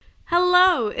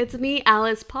Hello, it's me,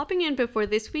 Alice, popping in before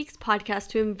this week's podcast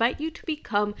to invite you to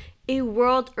become a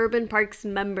World Urban Parks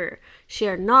member.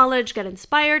 Share knowledge, get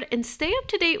inspired, and stay up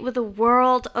to date with the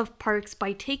world of parks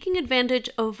by taking advantage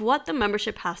of what the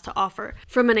membership has to offer.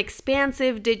 From an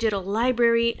expansive digital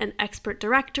library and expert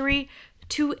directory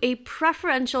to a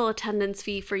preferential attendance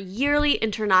fee for yearly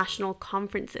international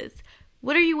conferences.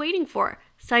 What are you waiting for?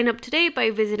 Sign up today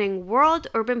by visiting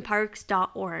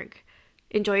worldurbanparks.org.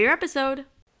 Enjoy your episode.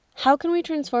 How can we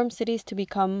transform cities to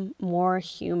become more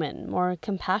human, more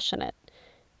compassionate?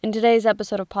 In today's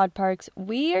episode of Pod Parks,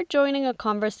 we are joining a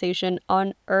conversation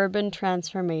on urban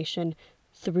transformation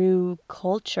through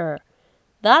culture.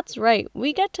 That's right,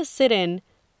 we get to sit in,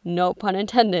 no pun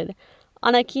intended,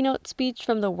 on a keynote speech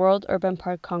from the World Urban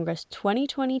Park Congress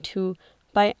 2022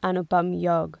 by Anupam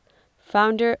Yog,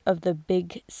 founder of the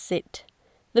Big Sit.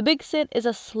 The Big Sit is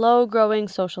a slow-growing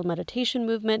social meditation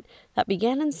movement that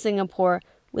began in Singapore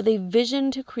with a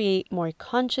vision to create more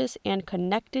conscious and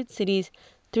connected cities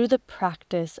through the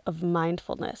practice of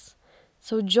mindfulness.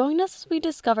 So join us as we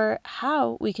discover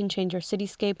how we can change our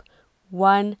cityscape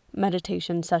one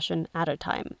meditation session at a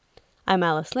time. I'm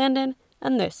Alice Landon,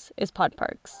 and this is Pod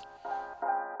Parks.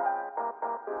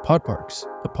 Pod Parks,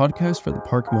 a podcast for the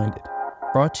park-minded,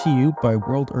 brought to you by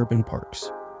World Urban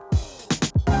Parks.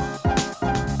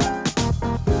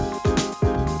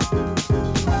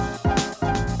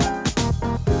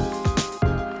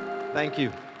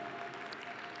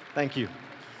 Thank you.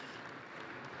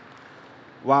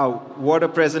 Wow, what a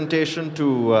presentation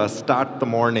to start the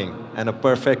morning, and a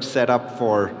perfect setup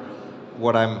for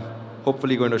what I'm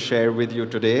hopefully going to share with you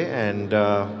today and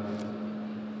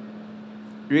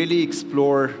really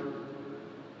explore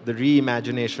the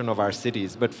reimagination of our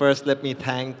cities. But first, let me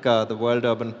thank the World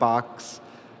Urban Parks.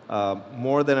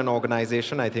 More than an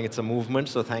organization, I think it's a movement,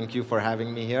 so thank you for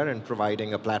having me here and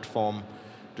providing a platform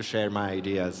to share my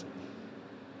ideas.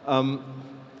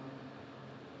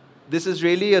 This is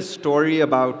really a story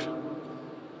about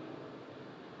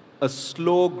a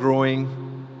slow-growing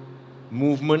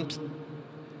movement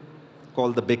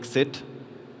called the Big Sit.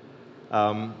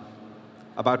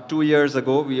 About 2 years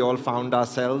ago, we all found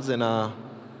ourselves in a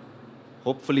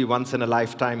hopefully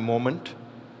once-in-a-lifetime moment,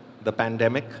 the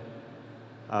pandemic,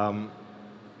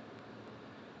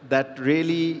 that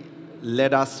really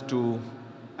led us to,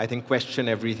 I think, question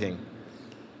everything.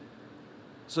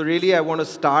 So really, I want to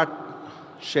start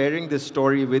sharing this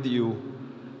story with you.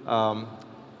 How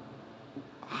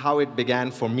it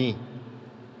began for me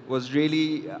was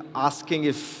really asking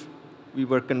if we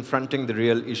were confronting the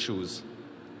real issues.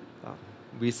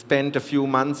 We spent a few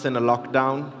months in a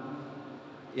lockdown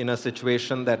in a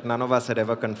situation that none of us had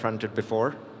ever confronted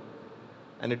before.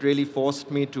 And it really forced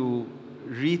me to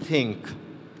rethink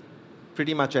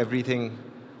pretty much everything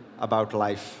about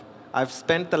life. I've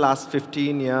spent the last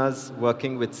 15 years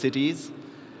working with cities,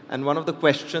 and one of the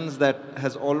questions that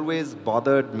has always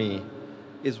bothered me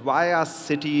is, why are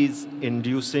cities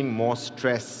inducing more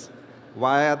stress?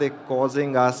 Why are they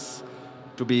causing us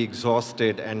to be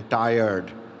exhausted and tired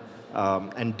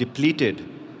and depleted,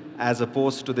 as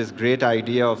opposed to this great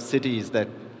idea of cities that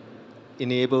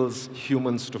enables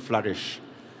humans to flourish?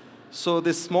 So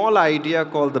this small idea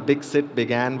called the Big Sit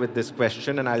began with this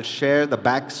question, and I'll share the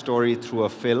backstory through a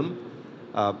film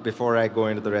before I go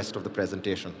into the rest of the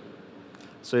presentation.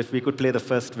 So if we could play the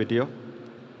first video.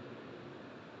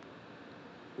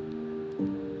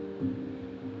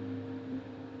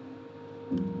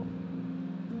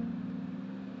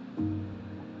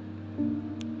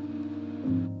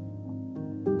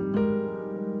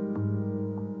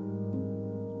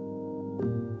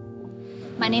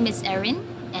 My name is Erin,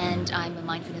 and I'm a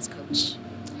mindfulness coach.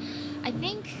 I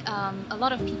think a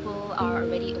lot of people are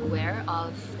already aware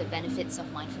of the benefits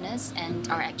of mindfulness and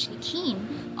are actually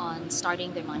keen on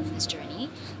starting their mindfulness journey,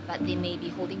 but they may be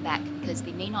holding back because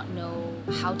they may not know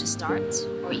how to start,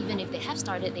 or even if they have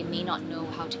started, they may not know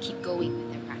how to keep going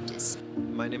with their practice.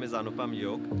 My name is Anupam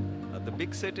Yog. The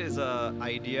Big Sit is an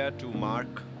idea to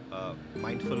mark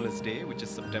Mindfulness Day, which is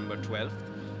September 12th.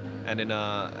 And in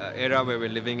an era where we're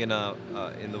living in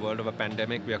the world of a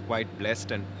pandemic, we are quite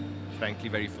blessed and frankly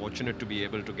very fortunate to be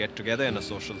able to get together in a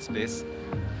social space.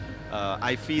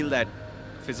 I feel that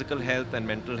physical health and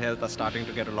mental health are starting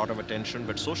to get a lot of attention,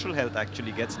 but social health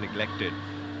actually gets neglected.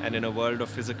 And in a world of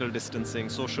physical distancing,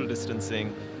 social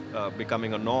distancing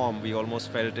becoming a norm, we almost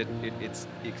felt it's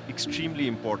extremely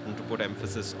important to put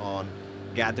emphasis on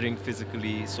gathering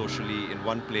physically, socially in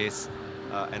one place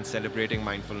and celebrating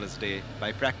Mindfulness Day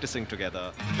by practicing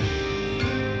together.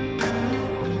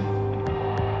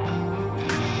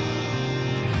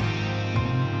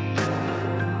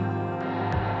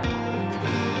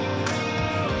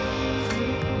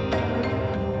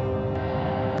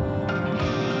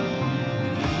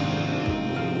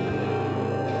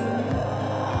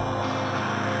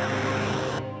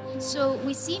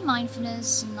 see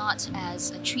mindfulness not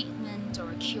as a treatment or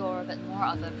a cure, but more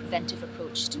of a preventive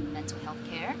approach to mental health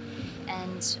care.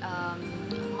 And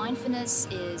mindfulness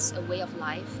is a way of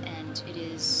life, and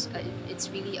it's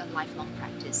really a lifelong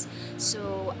practice.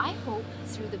 So I hope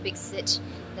through the Big Sit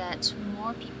that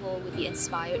more people would be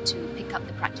inspired to pick up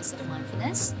the practice of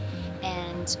mindfulness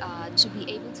and to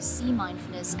be able to see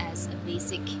mindfulness as a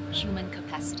basic human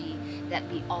capacity that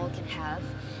we all can have,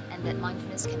 and that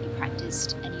mindfulness can be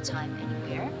practiced anytime,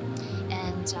 anywhere.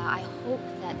 And I hope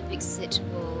that the Big Sit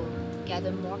will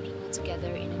gather more people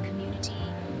together in a community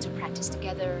to practice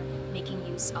together, making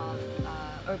use of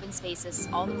urban spaces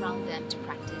all around them to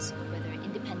practice, whether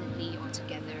independently or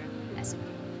together as a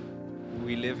group.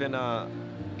 We live in an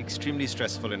extremely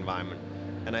stressful environment,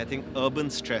 and I think urban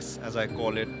stress, as I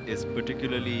call it, is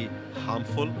particularly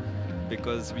harmful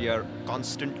because we are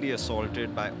constantly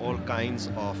assaulted by all kinds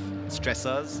of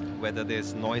stressors, whether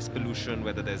there's noise pollution,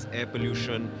 whether there's air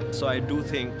pollution. So I do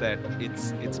think that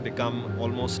it's become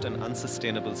almost an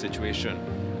unsustainable situation,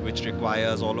 which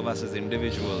requires all of us as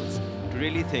individuals to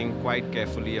really think quite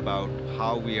carefully about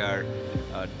how we are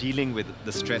dealing with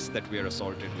the stress that we are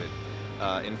assaulted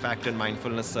with. In fact, in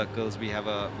mindfulness circles, we have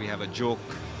a joke: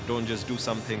 don't just do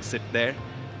something, sit there.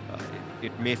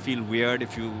 It may feel weird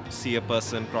if you see a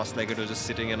person cross-legged or just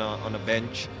sitting on a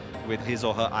bench with his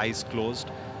or her eyes closed,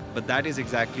 but that is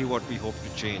exactly what we hope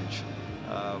to change.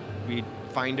 We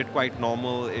find it quite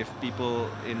normal if people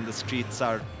in the streets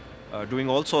are doing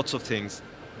all sorts of things,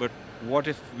 but what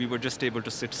if we were just able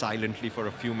to sit silently for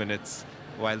a few minutes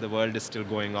while the world is still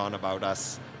going on about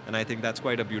us? And I think that's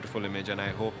quite a beautiful image, and I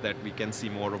hope that we can see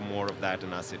more and more of that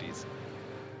in our cities.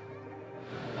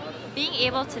 Being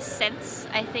able to sense,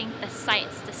 I think, the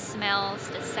sights, the smells,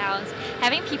 the sounds,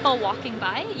 having people walking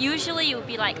by, usually you would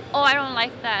be like, oh, I don't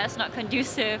like that, it's not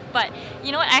conducive. But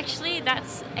you know what, actually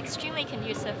that's extremely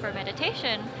conducive for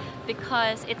meditation,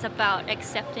 because it's about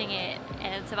accepting it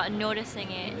and it's about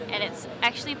noticing it, and it's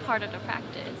actually part of the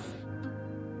practice.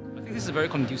 I think this is a very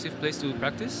conducive place to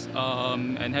practice,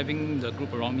 and having the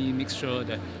group around me makes sure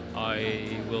that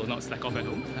I will not slack off at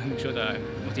home. I make sure that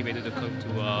I'm motivated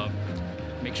to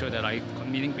make sure that I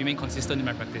remain consistent in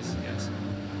my practice. Yes.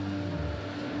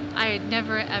 I had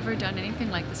never ever done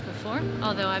anything like this before,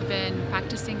 although I've been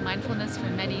practicing mindfulness for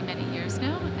many, many years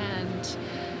now, and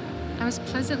I was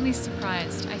pleasantly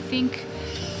surprised. I think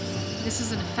this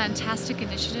is a fantastic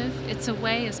initiative. It's a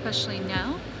way, especially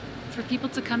now, for people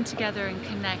to come together and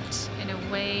connect in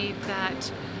a way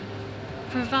that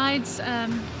provides a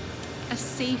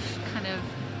safe kind of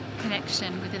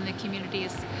connection within the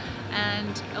communities,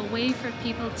 and a way for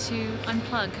people to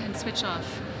unplug and switch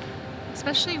off,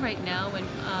 especially right now when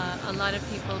a lot of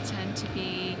people tend to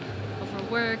be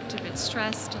overworked, a bit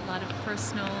stressed, a lot of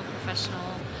personal,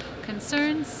 professional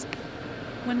concerns.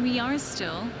 When we are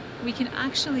still, we can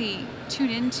actually tune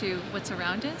into what's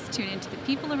around us, tune into the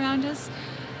people around us,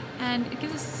 and it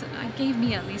gave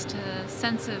me at least a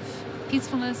sense of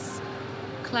peacefulness,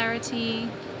 clarity,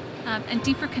 and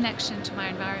deeper connection to my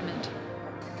environment.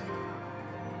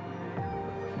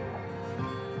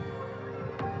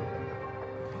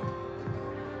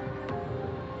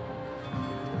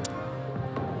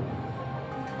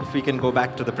 If we can go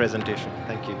back to the presentation.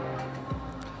 Thank you.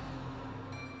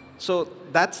 So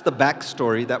that's the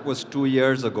backstory. That was 2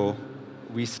 years ago.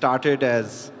 We started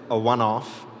as a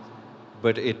one-off,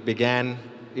 but it began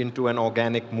into an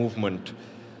organic movement.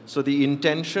 So the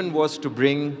intention was to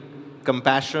bring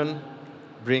compassion,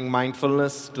 bring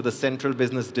mindfulness to the central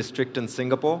business district in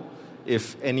Singapore.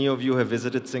 If any of you have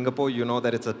visited Singapore, you know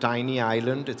that it's a tiny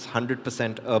island. It's 100%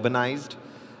 urbanized.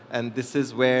 And this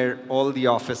is where all the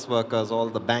office workers, all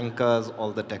the bankers,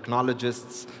 all the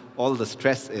technologists, all the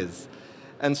stress is.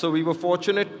 And so we were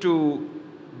fortunate to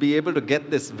be able to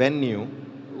get this venue,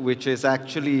 which is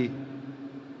actually,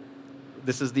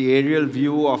 this is the aerial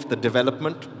view of the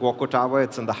development, Guoco Tower.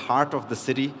 It's in the heart of the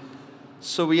city.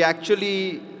 So we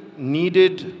actually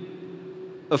needed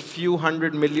a few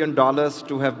 $100 million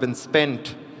to have been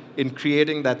spent in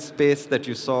creating that space that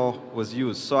you saw was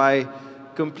used. So I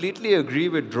completely agree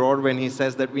with Dror when he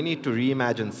says that we need to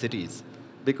reimagine cities,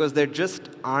 because there just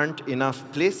aren't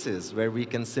enough places where we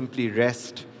can simply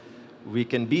rest, we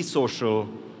can be social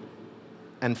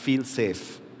and feel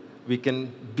safe. We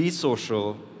can be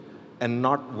social and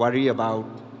not worry about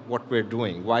what we're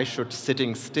doing. Why should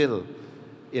sitting still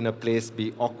in a place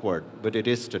be awkward? But it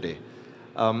is today.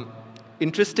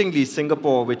 Interestingly,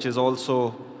 Singapore, which is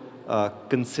also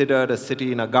considered a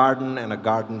city in a garden and a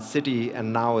garden city,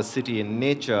 and now a city in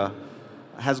nature,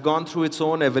 has gone through its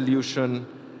own evolution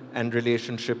and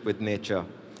relationship with nature.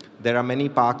 There are many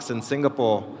parks in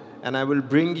Singapore, and I will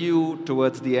bring you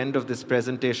towards the end of this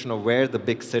presentation of where the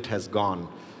big sit has gone.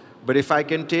 But if I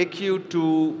can take you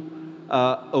to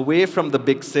away from the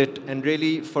big sit and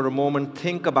really for a moment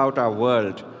think about our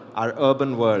world, our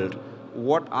urban world,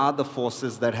 what are the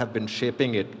forces that have been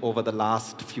shaping it over the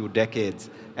last few decades?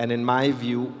 And in my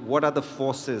view, what are the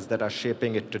forces that are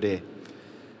shaping it today?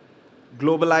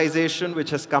 Globalization,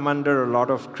 which has come under a lot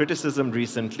of criticism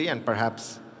recently, and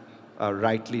perhaps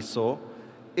rightly so,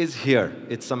 is here.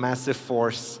 It's a massive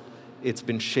force. It's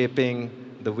been shaping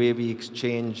the way we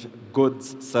exchange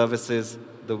goods, services,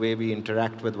 the way we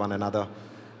interact with one another.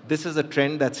 This is a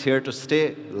trend that's here to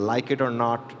stay, like it or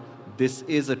not. This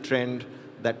is a trend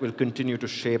that will continue to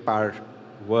shape our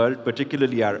world,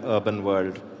 particularly our urban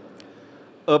world.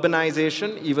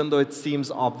 Urbanization, even though it seems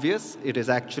obvious, it is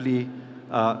actually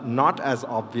not as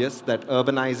obvious that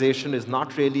urbanization is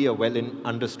not really a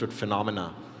well-understood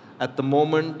phenomena. At the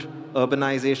moment,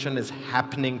 urbanization is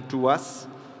happening to us.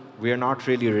 We are not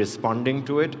really responding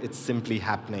to it. It's simply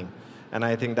happening. And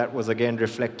I think that was, again,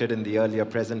 reflected in the earlier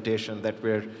presentation, that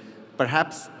we're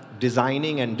perhaps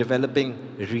designing and developing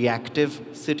reactive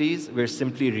cities. We're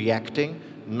simply reacting,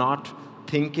 not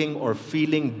thinking or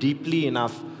feeling deeply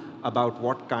enough about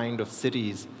what kind of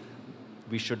cities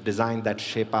we should design that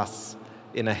shape us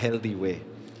in a healthy way.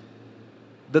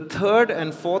 The third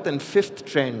and fourth and fifth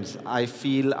trends, I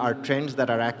feel, are trends that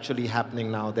are actually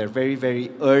happening now. They're very,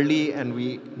 very early, and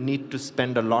we need to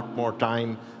spend a lot more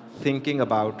time thinking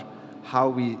about how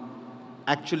we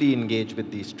actually engage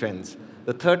with these trends.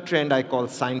 The third trend I call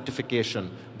scientification,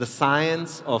 the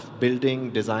science of building,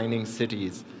 designing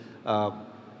cities.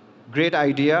 Great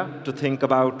idea to think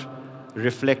about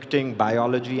reflecting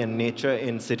biology and nature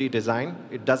in city design.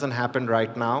 It doesn't happen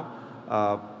right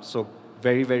now, so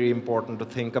very, very important to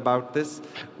think about this.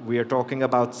 We are talking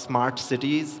about smart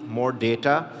cities, more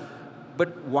data,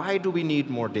 but why do we need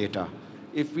more data?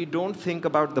 If we don't think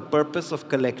about the purpose of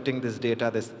collecting this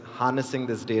data, harnessing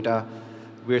this data,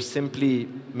 we're simply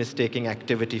mistaking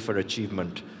activity for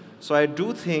achievement. So I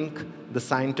do think the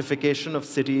scientification of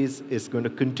cities is going to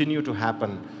continue to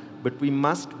happen, but we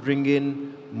must bring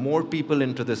in more people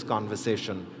into this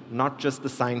conversation, not just the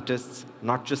scientists,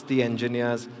 not just the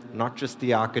engineers, not just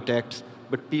the architects,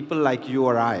 but people like you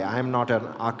or I. I'm not an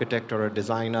architect or a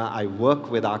designer. I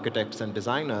work with architects and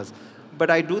designers, but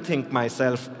I do think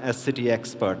myself as city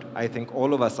expert. I think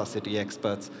all of us are city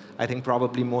experts. I think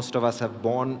probably most of us have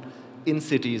born in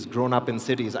cities, grown up in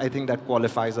cities. I think that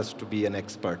qualifies us to be an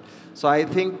expert. So I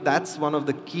think that's one of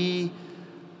the key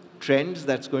trends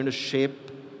that's going to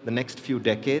shape the next few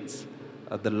decades,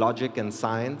 the logic and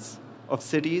science of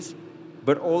cities,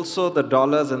 but also the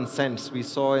dollars and cents. We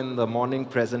saw in the morning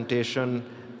presentation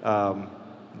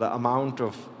the amount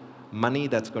of money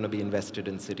that's going to be invested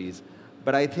in cities.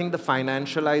 But I think the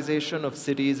financialization of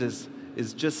cities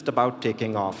is just about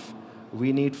taking off.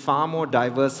 We need far more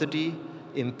diversity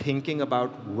in thinking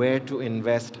about where to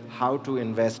invest, how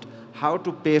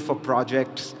to pay for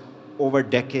projects over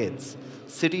decades.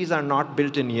 Cities are not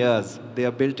built in years. They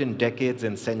are built in decades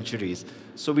and centuries.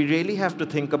 So we really have to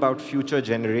think about future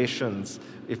generations,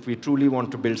 if we truly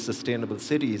want to build sustainable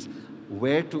cities,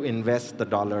 where to invest the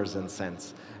dollars and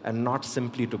cents, and not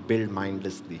simply to build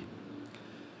mindlessly.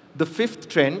 The fifth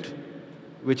trend,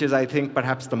 which is, I think,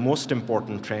 perhaps the most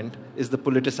important trend, is the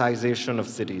politicization of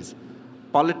cities.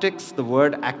 Politics, the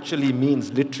word actually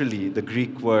means literally the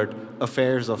Greek word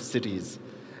affairs of cities.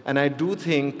 And I do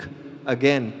think,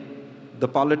 again, the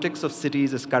politics of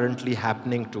cities is currently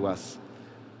happening to us.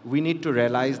 We need to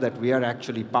realize that we are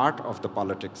actually part of the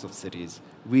politics of cities.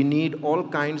 We need all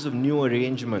kinds of new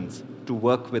arrangements to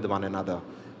work with one another.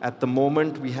 At the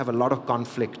moment, we have a lot of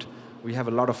conflict. We have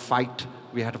a lot of fight.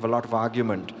 We have a lot of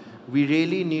argument. We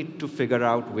really need to figure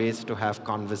out ways to have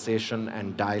conversation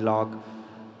and dialogue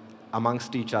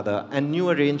amongst each other, and new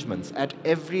arrangements at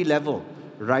every level,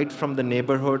 right from the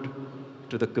neighborhood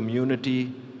to the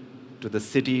community, to the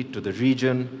city, to the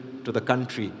region, to the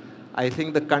country. I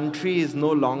think the country is no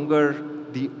longer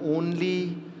the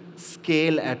only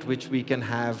scale at which we can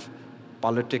have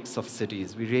politics of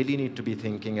cities. We really need to be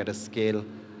thinking at a scale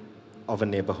of a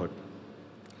neighborhood.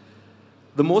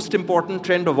 The most important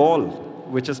trend of all,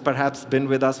 which has perhaps been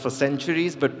with us for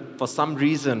centuries, but for some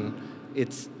reason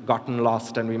it's gotten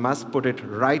lost, and we must put it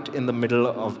right in the middle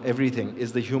of everything,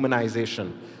 is the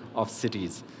humanization of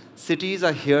cities. Cities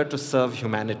are here to serve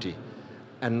humanity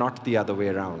and not the other way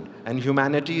around. And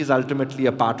humanity is ultimately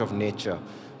a part of nature.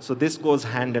 So this goes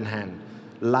hand in hand.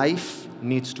 Life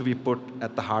needs to be put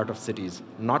at the heart of cities,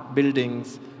 not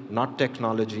buildings, not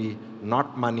technology,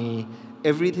 not money.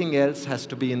 Everything else has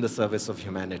to be in the service of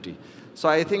humanity. So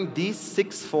I think these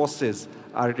 6 forces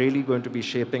are really going to be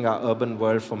shaping our urban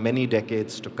world for many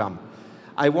decades to come.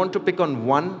 I want to pick on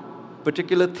one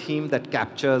particular theme that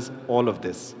captures all of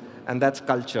this, and that's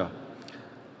culture.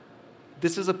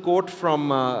 This is a quote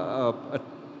from a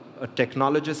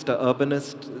technologist, a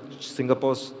urbanist,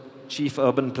 Singapore's chief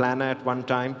urban planner at one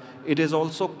time. It is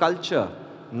also culture,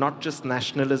 not just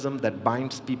nationalism, that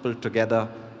binds people together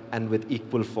and with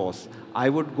equal force. I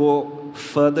would go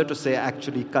further to say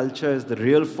actually culture is the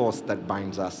real force that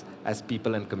binds us as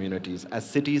people and communities. As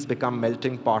cities become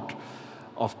melting pot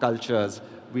of cultures,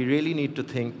 we really need to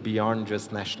think beyond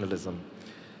just nationalism.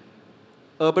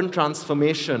 Urban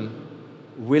transformation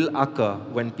will occur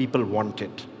when people want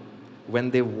it,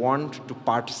 when they want to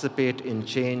participate in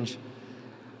change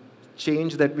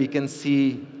that we can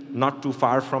see not too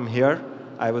far from here.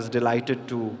 I was delighted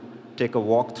to take a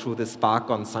walk through this park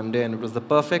on Sunday, and it was the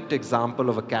perfect example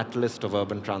of a catalyst of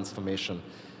urban transformation.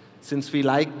 Since we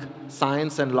like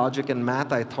science and logic and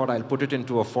math, I thought I'll put it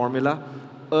into a formula.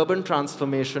 Urban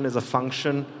transformation is a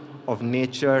function of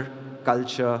nature,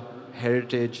 culture,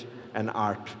 heritage, and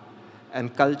art.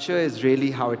 And culture is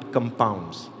really how it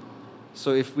compounds.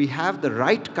 So if we have the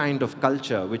right kind of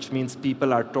culture, which means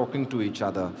people are talking to each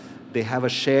other, they have a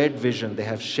shared vision, they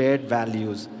have shared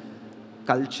values,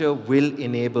 culture will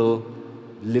enable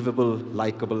livable,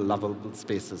 likable, lovable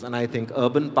spaces. And I think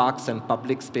urban parks and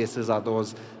public spaces are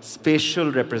those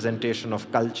spatial representation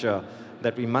of culture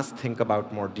that we must think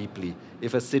about more deeply.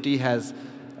 If a city has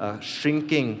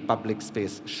shrinking public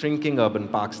space, shrinking urban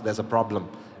parks, there's a problem,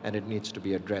 and it needs to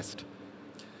be addressed.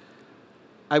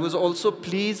 I was also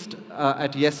pleased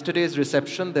at yesterday's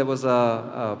reception. There was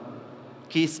a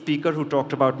key speaker who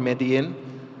talked about Medellin.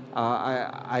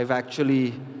 I've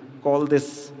actually called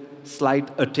this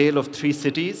slide a tale of 3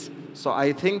 cities. So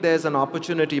I think there's an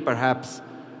opportunity perhaps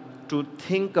to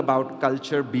think about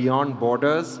culture beyond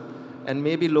borders and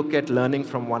maybe look at learning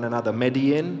from one another.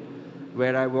 Medellin,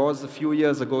 where I was a few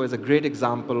years ago, is a great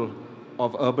example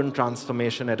of urban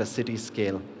transformation at a city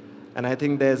scale. And I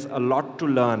think there's a lot to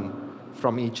learn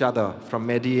from each other, from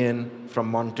Medellin,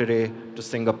 from Monterrey to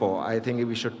Singapore. I think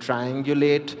we should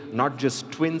triangulate, not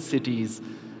just twin cities.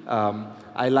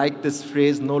 I like this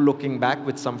phrase, no looking back,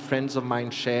 which some friends of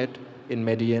mine shared in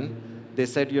Medellin. They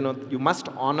said, you must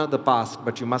honor the past,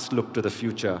 but you must look to the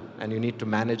future, and you need to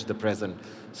manage the present.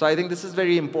 So I think this is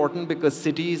very important because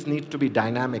cities need to be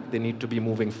dynamic. They need to be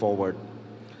moving forward.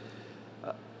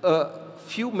 A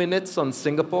few minutes on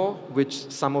Singapore, which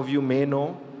some of you may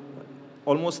know.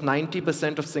 Almost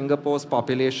 90% of Singapore's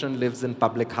population lives in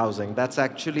public housing. That's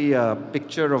actually a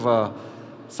picture of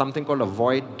something called a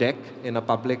void deck in a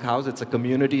public house. It's a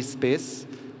community space,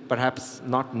 perhaps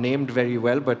not named very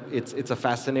well, but it's a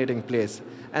fascinating place.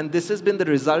 And this has been the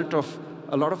result of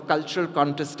a lot of cultural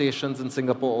contestations in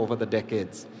Singapore over the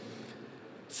decades.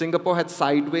 Singapore had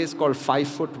sideways called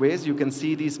 5-foot ways. You can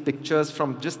see these pictures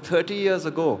from just 30 years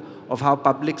ago of how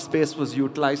public space was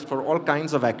utilized for all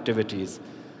kinds of activities.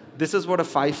 This is what a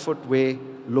 5-foot way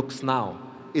looks now.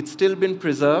 It's still been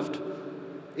preserved.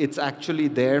 It's actually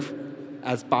there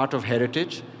as part of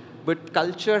heritage. But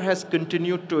culture has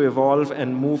continued to evolve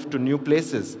and move to new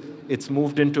places. It's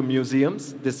moved into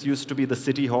museums. This used to be the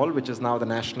City Hall, which is now the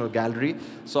National Gallery.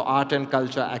 So art and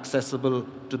culture accessible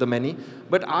to the many.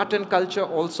 But art and culture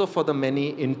also for the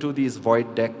many into these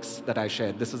void decks that I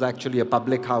shared. This is actually a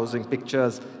public housing,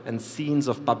 pictures and scenes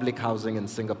of public housing in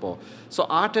Singapore. So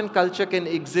art and culture can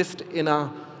exist in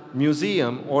a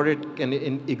museum, or it can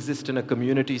exist in a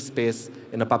community space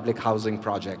in a public housing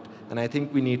project. And I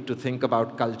think we need to think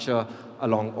about culture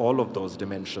along all of those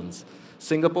dimensions.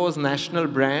 Singapore's national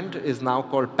brand is now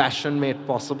called Passion Made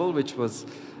Possible, which was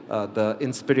the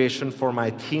inspiration for my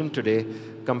theme today,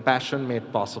 Compassion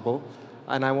Made Possible.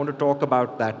 And I want to talk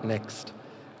about that next.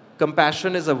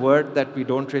 Compassion is a word that we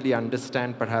don't really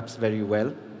understand perhaps very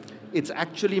well. It's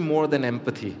actually more than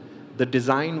empathy. The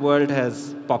design world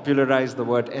has popularized the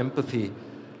word empathy.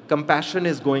 Compassion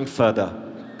is going further.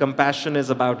 Compassion is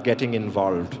about getting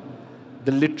involved.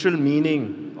 The literal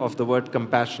meaning of the word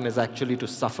compassion is actually to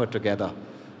suffer together.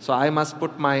 So I must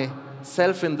put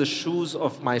myself in the shoes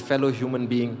of my fellow human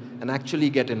being and actually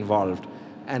get involved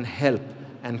and help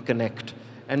and connect.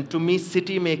 And to me,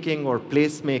 city making or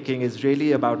place making is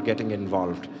really about getting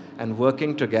involved and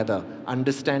working together,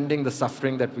 understanding the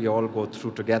suffering that we all go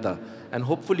through together, and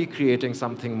hopefully creating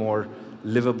something more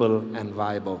livable and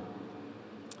viable.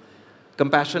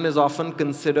 Compassion is often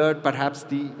considered perhaps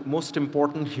the most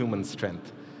important human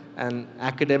strength. And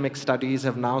academic studies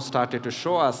have now started to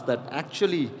show us that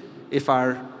actually, if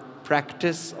our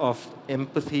practice of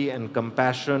empathy and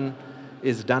compassion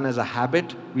is done as a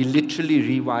habit, we literally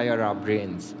rewire our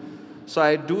brains. So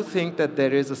I do think that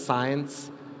there is a science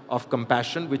of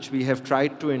compassion, which we have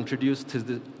tried to introduce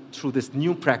through this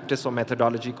new practice or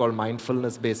methodology called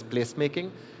mindfulness-based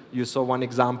placemaking. You saw one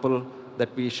example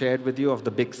that we shared with you of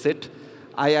the big sit.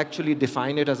 I actually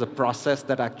define it as a process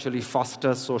that actually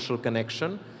fosters social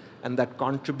connection and that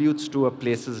contributes to a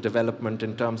place's development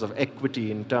in terms of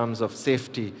equity, in terms of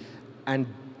safety, and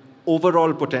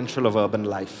overall potential of urban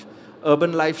life.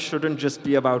 Urban life shouldn't just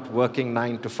be about working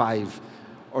 9 to 5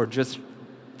 or just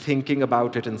thinking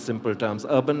about it in simple terms.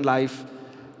 Urban life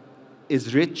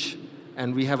is rich,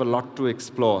 and we have a lot to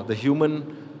explore. The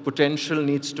human potential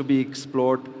needs to be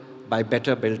explored by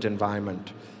better built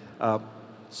environment.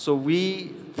 So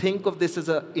we think of this as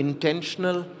an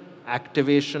intentional,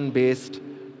 activation-based,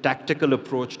 tactical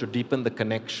approach to deepen the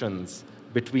connections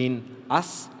between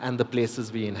us and the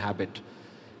places we inhabit.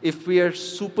 If we are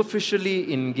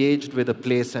superficially engaged with a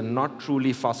place and not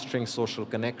truly fostering social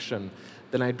connection,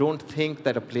 then I don't think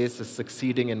that a place is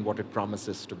succeeding in what it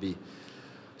promises to be.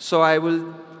 So I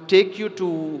will take you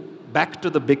back to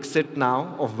the big sit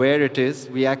now of where it is.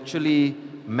 We actually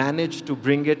managed to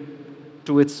bring it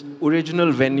to its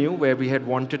original venue where we had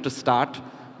wanted to start,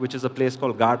 which is a place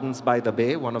called Gardens by the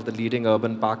Bay, one of the leading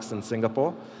urban parks in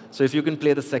Singapore. So if you can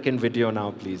play the second video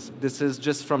now, please. This is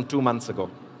just from 2 months ago.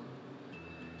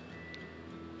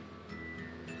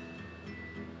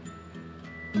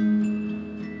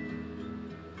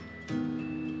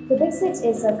 The Big Sit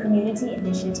is a community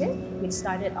initiative which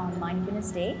started on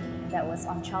Mindfulness Day, that was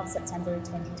on 12 September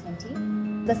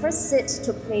 2020. The first sit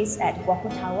took place at Waku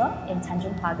Tower in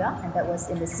Tanjung Pagar, and that was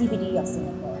in the CBD of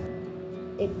Singapore.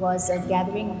 It was a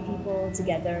gathering of people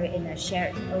together in a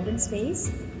shared urban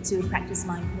space to practice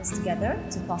mindfulness together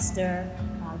to foster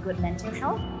good mental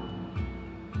health.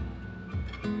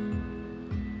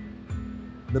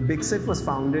 The Big Sit was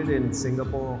founded in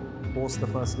Singapore post the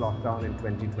first lockdown in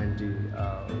 2020,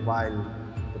 while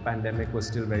the pandemic was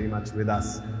still very much with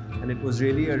us. And it was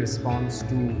really a response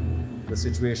to the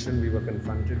situation we were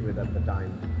confronted with at the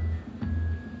time.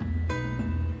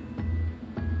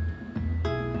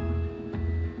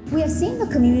 We have seen the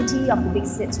community of the Big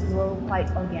Sit grow quite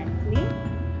organically.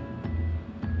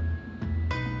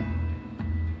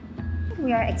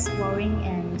 We are exploring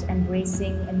and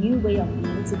embracing a new way of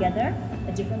being together,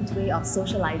 a different way of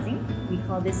socializing. We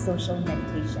call this social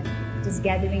meditation. Just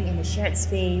gathering in a shared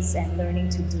space and learning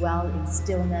to dwell in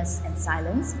stillness and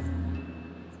silence.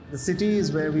 The city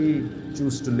is where we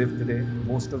choose to live today.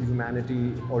 Most of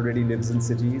humanity already lives in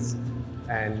cities,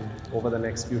 and over the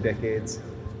next few decades,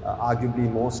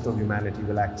 arguably most of humanity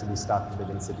will actually start to live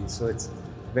in cities. So it's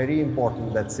very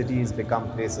important that cities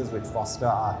become places which foster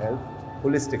our health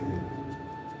holistically.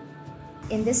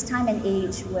 In this time and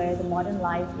age where the modern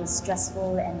life is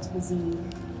stressful and busy,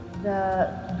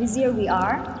 the busier we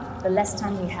are, the less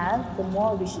time we have, the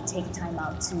more we should take time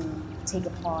out to take a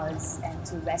pause and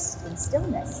to rest in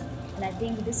stillness. And I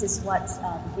think this is what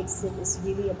the Big Sit is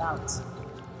really about.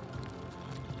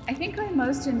 I think I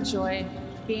most enjoyed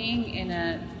being in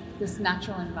this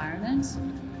natural environment.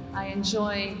 I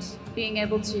enjoyed being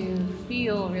able to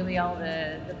feel really all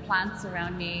the plants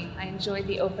around me. I enjoyed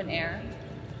the open air.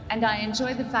 And I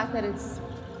enjoyed the fact that it's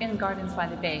in Gardens by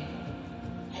the Bay.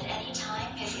 At any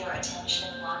time, if your attention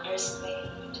wanders away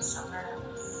into somewhere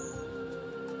else,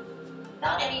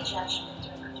 without any judgment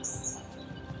or criticism,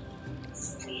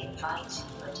 simply invite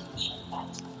your attention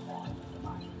back to the breath of the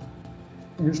body.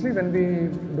 Usually when we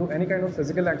do any kind of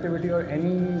physical activity or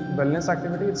any wellness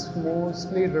activity, it's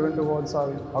mostly driven towards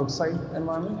our outside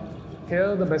environment.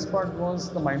 Here, the best part was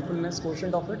the mindfulness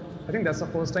quotient of it. I think that's the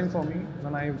first time for me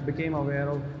when I became aware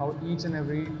of how each and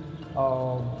every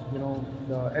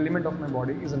the element of my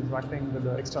body is interacting with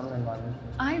the external environment.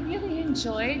 I really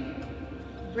enjoyed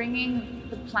bringing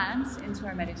the plants into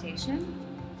our meditation.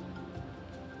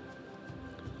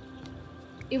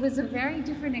 It was a very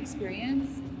different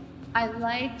experience. I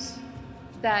liked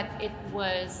that it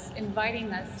was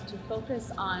inviting us to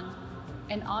focus on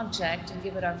an object and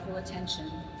give it our full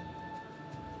attention.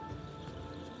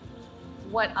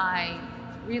 What I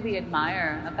really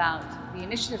admire about the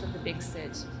initiative of the Big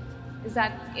Sit is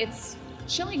that it's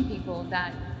showing people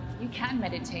that you can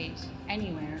meditate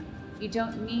anywhere. You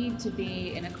don't need to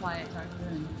be in a quiet, dark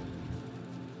room.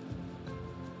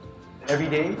 Every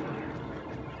day,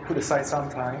 put aside some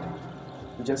time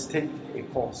to just take a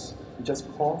pause. You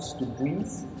just pause to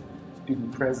breathe, to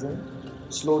be present,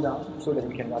 slow down so that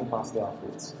we can run faster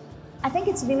afterwards. I think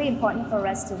it's really important for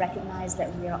us to recognize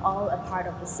that we are all a part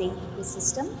of the same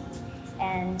ecosystem,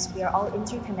 and we are all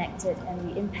interconnected and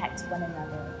we impact one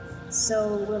another.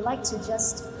 So we'd like to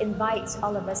just invite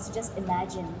all of us to just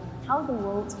imagine how the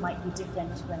world might be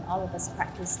different when all of us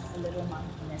practice a little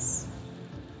mindfulness.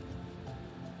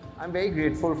 I'm very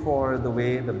grateful for the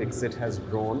way the Big Sit has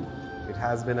grown. It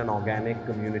has been an organic,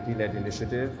 community-led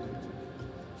initiative.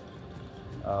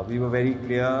 We were very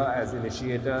clear as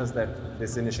initiators that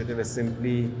this initiative is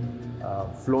simply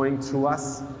flowing through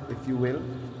us, if you will.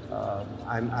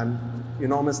 I'm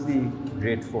enormously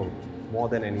grateful, more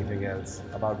than anything else,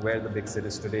 about where the Big Sit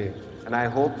is today. And I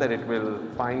hope that it will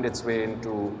find its way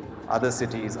into other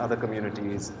cities, other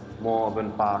communities, more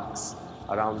urban parks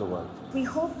around the world. We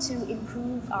hope to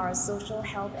improve our social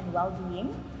health and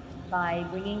well-being by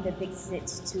bringing the Big Sit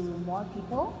to more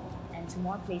people and to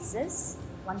more places,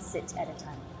 one sit at a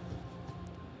time.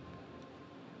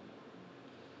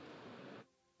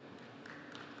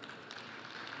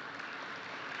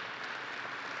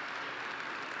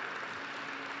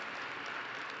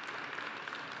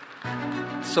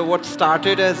 So what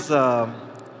started as a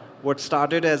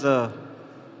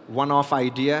one-off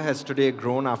idea has today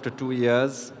grown after 2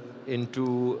 years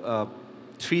into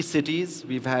 3 cities.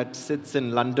 We've had sits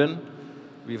in London,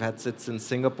 we've had sits in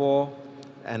Singapore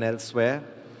and elsewhere.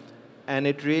 And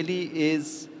it really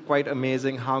is quite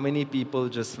amazing how many people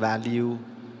just value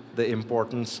the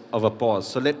importance of a pause.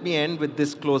 So let me end with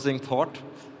this closing thought.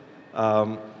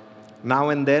 Now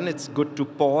and then, it's good to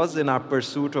pause in our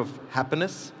pursuit of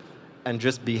happiness and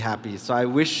just be happy. So I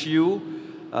wish you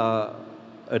a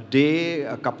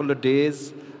couple of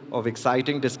days of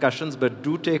exciting discussions, but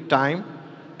do take time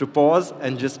to pause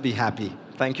and just be happy.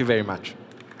 Thank you very much.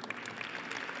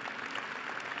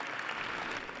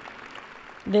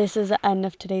 This is the end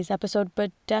of today's episode,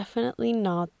 but definitely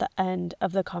not the end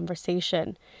of the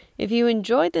conversation. If you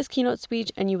enjoyed this keynote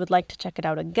speech and you would like to check it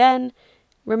out again,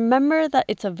 remember that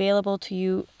it's available to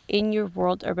you in your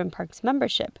World Urban Parks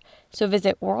membership. So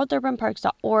visit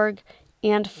worldurbanparks.org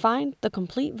and find the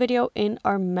complete video in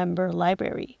our member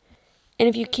library. And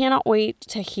if you cannot wait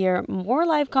to hear more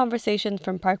live conversations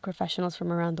from park professionals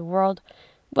from around the world,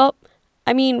 well,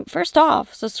 first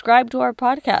off, subscribe to our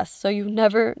podcast so you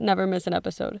never miss an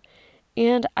episode.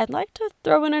 And I'd like to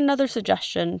throw in another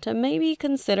suggestion to maybe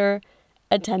consider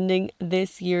attending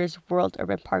this year's World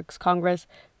Urban Parks Congress,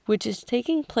 which is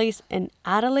taking place in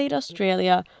Adelaide,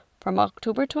 Australia from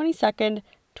October 22nd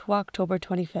to October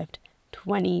 25th,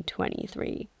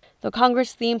 2023. The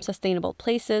Congress theme, Sustainable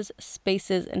Places,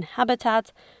 Spaces, and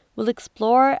Habitats, will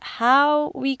explore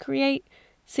how we create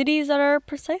cities that are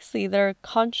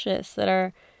conscious, that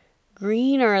are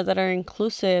greener, that are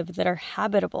inclusive, that are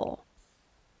habitable.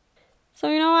 So,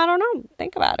 I don't know.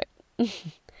 Think about it.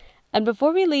 And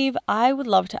before we leave, I would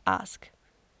love to ask,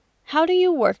 how do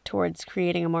you work towards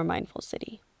creating a more mindful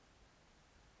city?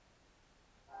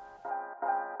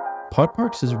 Pod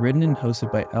Parks is written and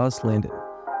hosted by Alice Landon,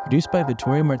 produced by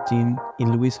Victoria Martin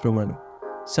and Luis Romano,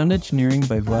 sound engineering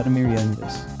by Vladimir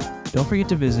Yanez. Don't forget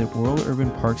to visit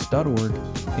worldurbanparks.org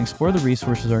and explore the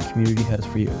resources our community has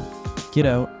for you. Get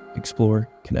out, explore,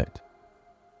 connect.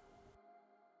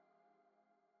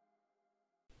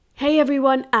 Hey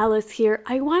everyone, Alice here.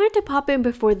 I wanted to pop in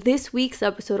before this week's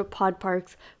episode of Pod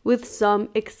Parks with some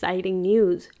exciting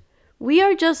news. We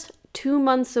are just 2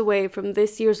 months away from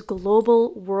this year's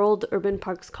Global World Urban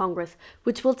Parks Congress,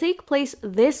 which will take place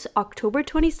this October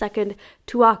 22nd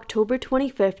to October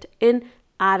 25th in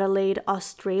Adelaide,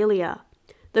 Australia.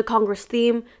 The Congress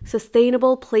theme,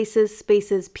 Sustainable Places,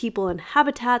 Spaces, People, and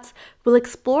Habitats, will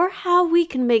explore how we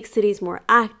can make cities more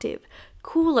active,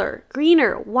 cooler,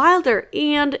 greener, wilder,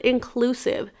 and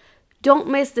inclusive. Don't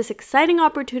miss this exciting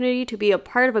opportunity to be a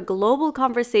part of a global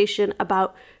conversation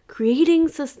about creating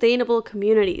sustainable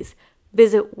communities.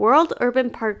 Visit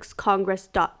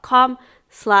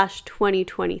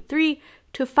worldurbanparkscongress.com/2023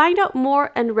 to find out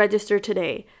more and register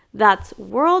today. That's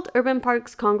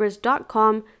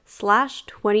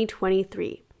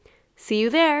worldurbanparkscongress.com/2023. See you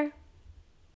there.